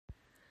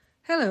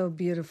Hello,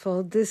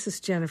 beautiful. This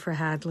is Jennifer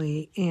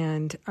Hadley,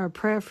 and our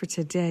prayer for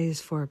today is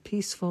for a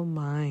peaceful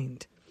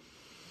mind.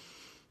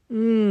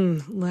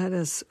 Let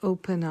us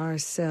open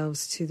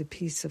ourselves to the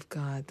peace of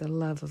God, the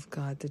love of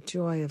God, the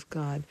joy of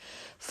God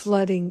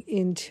flooding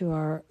into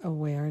our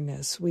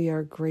awareness. We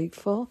are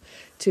grateful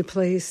to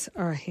place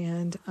our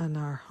hand on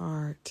our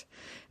heart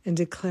and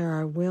declare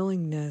our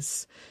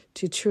willingness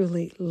to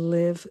truly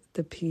live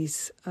the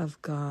peace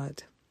of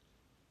God.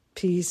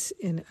 Peace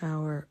in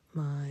our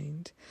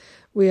mind.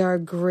 We are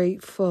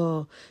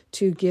grateful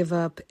to give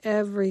up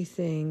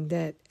everything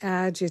that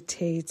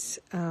agitates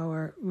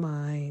our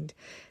mind,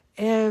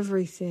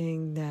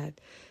 everything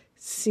that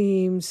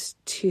seems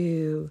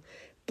to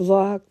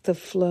block the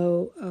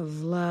flow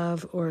of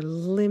love or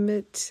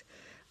limit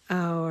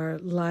our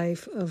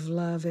life of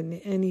love in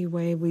any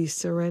way. We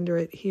surrender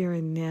it here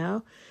and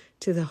now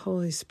to the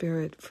Holy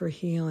Spirit for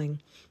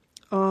healing.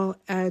 All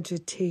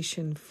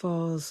agitation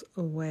falls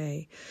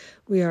away.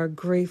 We are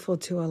grateful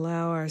to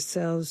allow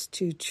ourselves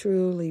to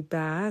truly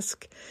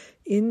bask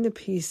in the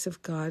peace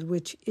of God,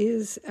 which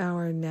is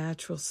our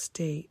natural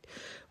state.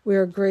 We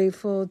are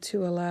grateful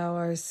to allow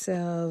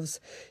ourselves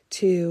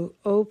to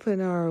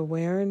open our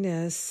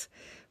awareness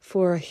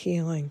for a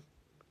healing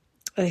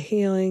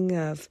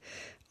of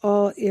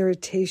all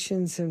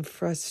irritations and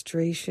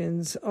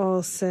frustrations,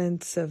 all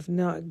sense of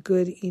not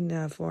good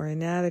enough or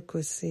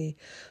inadequacy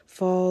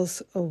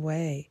falls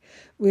away.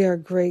 We are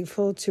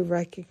grateful to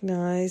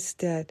recognize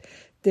that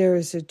there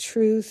is a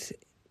truth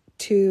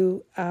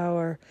to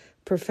our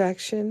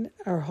perfection,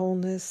 our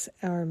wholeness,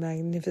 our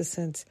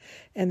magnificence,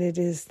 and it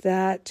is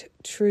that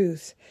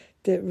truth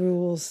that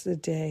rules the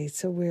day.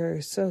 So we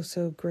are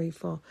so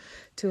grateful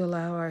to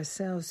allow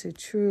ourselves to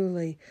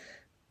truly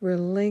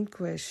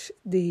relinquish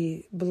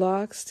the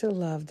blocks to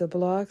love, the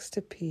blocks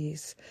to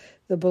peace,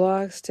 the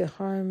blocks to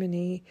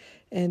harmony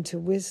and to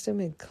wisdom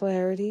and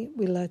clarity.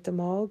 We let them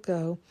all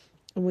go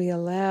and we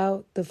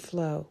allow the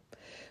flow.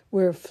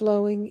 We're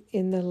flowing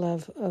in the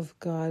love of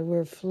God.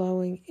 We're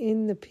flowing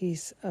in the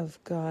peace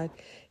of God.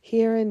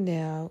 Here and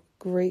now,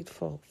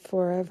 grateful,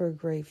 forever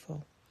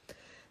grateful.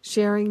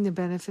 Sharing the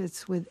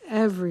benefits with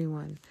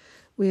everyone.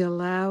 We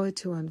allow it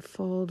to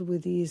unfold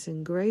with ease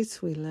and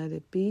grace. We let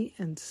it be,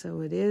 and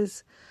so it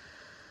is.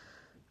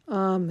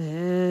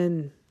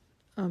 Amen.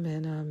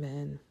 Amen,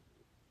 amen.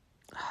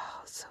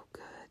 Oh, so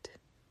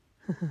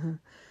good.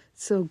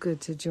 So good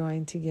to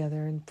join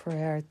together in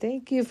prayer.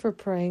 Thank you for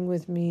praying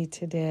with me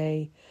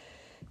today.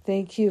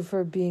 Thank you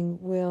for being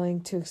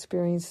willing to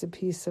experience the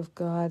peace of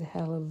God.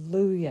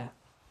 Hallelujah.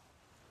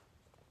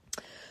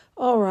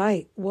 All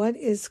right, what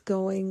is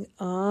going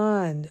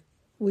on?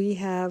 We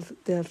have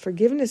the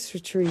forgiveness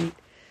retreat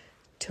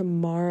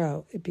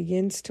tomorrow. It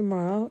begins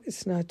tomorrow.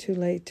 It's not too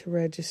late to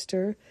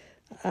register.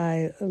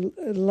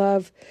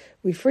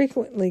 We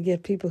frequently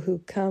get people who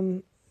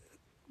come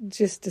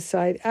just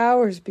decide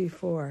hours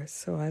before,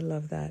 so I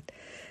love that.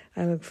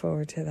 I look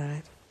forward to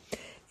that.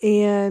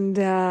 And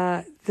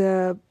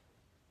the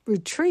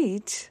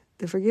retreat,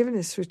 the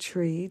forgiveness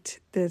retreat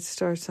that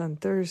starts on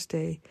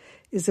Thursday,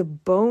 is a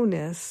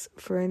bonus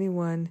for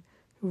anyone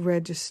who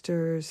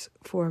registers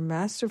for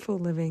Masterful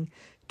Living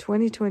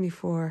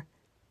 2024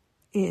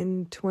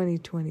 in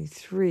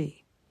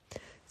 2023.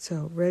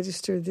 So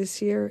register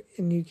this year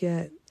and you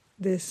get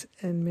this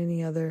and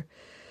many other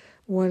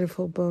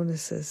wonderful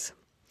bonuses.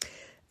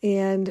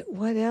 And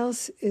what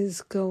else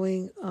is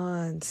going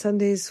on?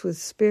 Sundays with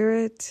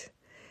Spirit,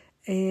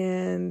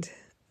 and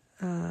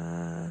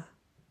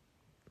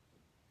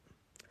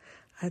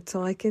that's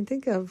all I can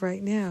think of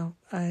right now.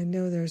 I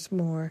know there's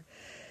more.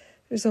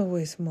 There's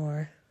always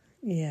more.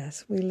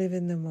 Yes, we live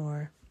in the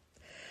more.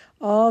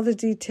 All the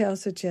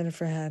details at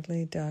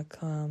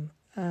jenniferhadley.com.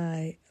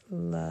 I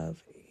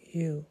love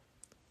you.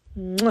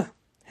 Mwah.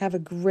 Have a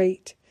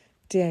great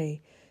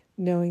day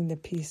knowing the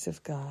peace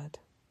of God.